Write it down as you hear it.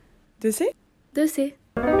2C.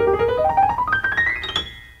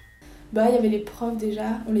 Bah, il y avait les profs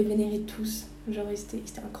déjà, on les vénérait tous. Genre, c'était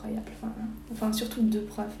incroyable. Enfin, surtout deux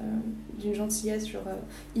profs d'une gentillesse, genre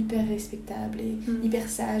hyper respectable et hyper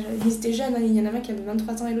sage. Ils étaient jeunes, hein. Il y en a un qui avait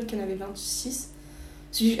 23 ans et l'autre qui en avait 26.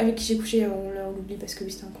 Celui avec qui j'ai couché, on l'oublie parce que oui,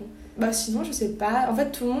 c'était un con. Bah, sinon, je sais pas. En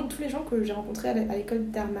fait, tous les gens que j'ai rencontrés à l'école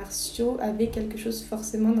d'arts martiaux avaient quelque chose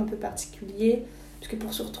forcément d'un peu particulier. Parce que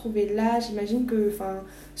pour se retrouver là, j'imagine que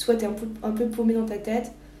soit t'es un peu paumé dans ta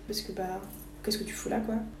tête, parce que bah, qu'est-ce que tu fous là,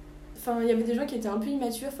 quoi. Enfin, il y avait des gens qui étaient un peu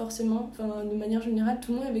immatures, forcément. Enfin, de manière générale,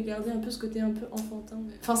 tout le monde avait gardé un peu ce côté un peu enfantin.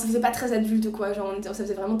 Enfin, ça faisait pas très adulte, quoi. Genre, ça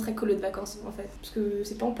faisait vraiment très colo de vacances, en fait. Parce que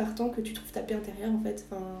c'est pas en partant que tu trouves ta paix intérieure, en fait.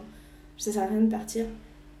 Enfin, ça sert à rien de partir.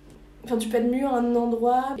 Enfin, tu peux être mieux à un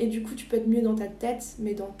endroit, et du coup, tu peux être mieux dans ta tête.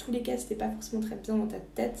 Mais dans tous les cas, si t'es pas forcément très bien dans ta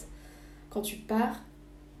tête, quand tu pars,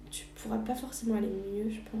 tu pourras pas forcément aller mieux,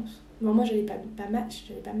 je pense. Bon, moi, j'avais pas mal,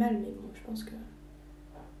 mais bon, je pense que...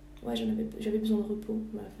 Ouais, j'avais besoin de repos.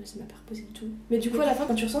 Bah, ça m'a pas reposé du tout. Mais du coup, à la fin,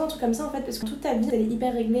 quand tu ressens un truc comme ça, en fait, parce que toute ta vie, elle est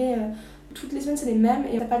hyper réglée, toutes les semaines, c'est les mêmes,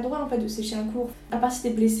 et t'as pas le droit, en fait, de sécher un cours. À part si t'es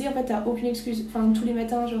blessé, en fait, t'as aucune excuse. Enfin, tous les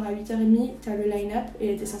matins, genre à 8h30, t'as le line-up,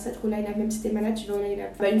 et t'es censé être au line-up, même si t'es malade, tu vas au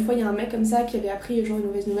line-up. Bah, une fois, il y a un mec comme ça qui avait appris, genre, une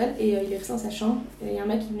mauvaise nouvelle, et il est resté dans sa chambre, et il y a un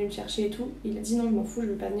mec qui est venu le chercher et tout, et il a dit non, je m'en fous, je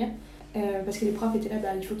veux pas venir. Parce que les profs étaient là, bah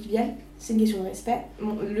il faut qu'ils viennent, c'est une question de respect.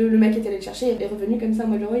 Bon, le mec était allé le chercher, il est revenu comme ça en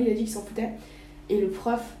mode il a dit qu'il s'en foutait. Et le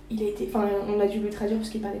prof, on a dû lui traduire parce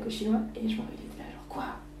qu'il parlait qu'au chinois. Et je me rappelle, il était là genre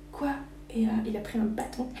quoi. Et il a pris un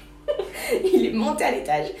bâton. Il est monté à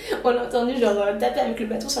l'étage. On l'a entendu genre taper avec le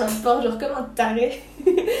bâton sur la porte, genre comme un taré.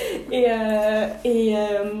 et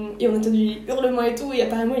on a entendu les hurlements et tout. Et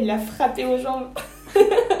apparemment, il l'a frappé aux jambes.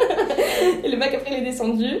 Et le mec après il est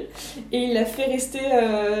descendu et il l'a fait rester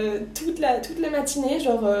toute la matinée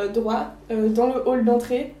genre droit dans le hall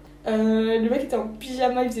d'entrée. Le mec était en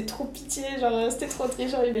pyjama, il faisait trop pitié, genre c'était trop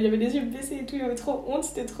triste, genre, il avait les yeux baissés et tout, il avait trop honte,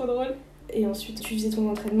 c'était trop drôle. Et ensuite tu faisais ton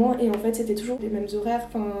entraînement et en fait c'était toujours les mêmes horaires,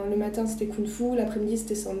 le matin c'était kung fu, l'après-midi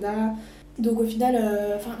c'était sanda. Donc au final,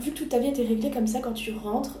 vu que toute ta vie était réglée comme ça, quand tu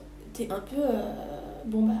rentres, t'es un peu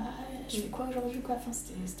bon bah je fais quoi aujourd'hui quoi,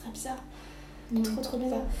 c'était très bizarre. Trop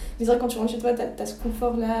bizarre. Mais c'est vrai que quand tu rentres chez toi, t'as ce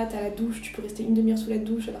confort là, t'as la douche, tu peux rester une demi-heure sous la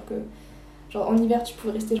douche alors que genre en hiver tu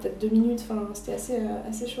pouvais rester peut-être 2 minutes, c'était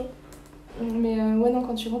assez chaud. Mais ouais non,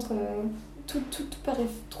 quand tu rentres, tout paraît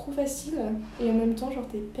trop facile et en même temps genre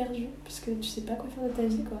t'es perdu parce que tu sais pas quoi faire de ta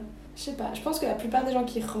vie quoi. Je sais pas, je pense que la plupart des gens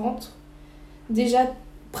qui rentrent, déjà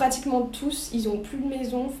pratiquement tous, ils ont plus de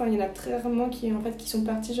maison, il y en a très rarement qui sont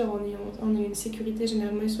partis genre en ayant une sécurité,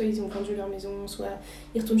 généralement soit ils ont vendu leur maison, soit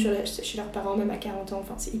ils retournent chez leurs parents même à 40 ans,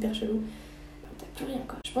 c'est hyper chelou. T'as plus rien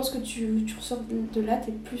quoi. Je pense que tu ressors de là,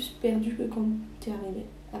 t'es plus perdu que quand t'es arrivé,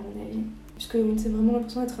 à mon avis. Parce que c'est vraiment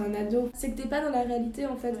l'impression d'être un ado. C'est que t'es pas dans la réalité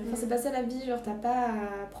en fait. C'est pas ça la vie, genre t'as pas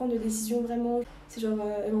à prendre de décision vraiment. C'est genre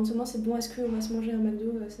éventuellement c'est bon, est-ce qu'on va se manger un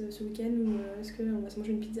McDo ce week-end ou est-ce qu'on va se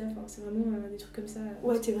manger une pizza, c'est vraiment des trucs comme ça.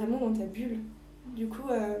 Ouais, t'es vraiment dans ta bulle. Du coup,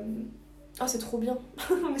 c'est trop bien.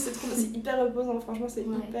 Mais c'est hyper reposant, franchement c'est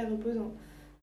hyper reposant.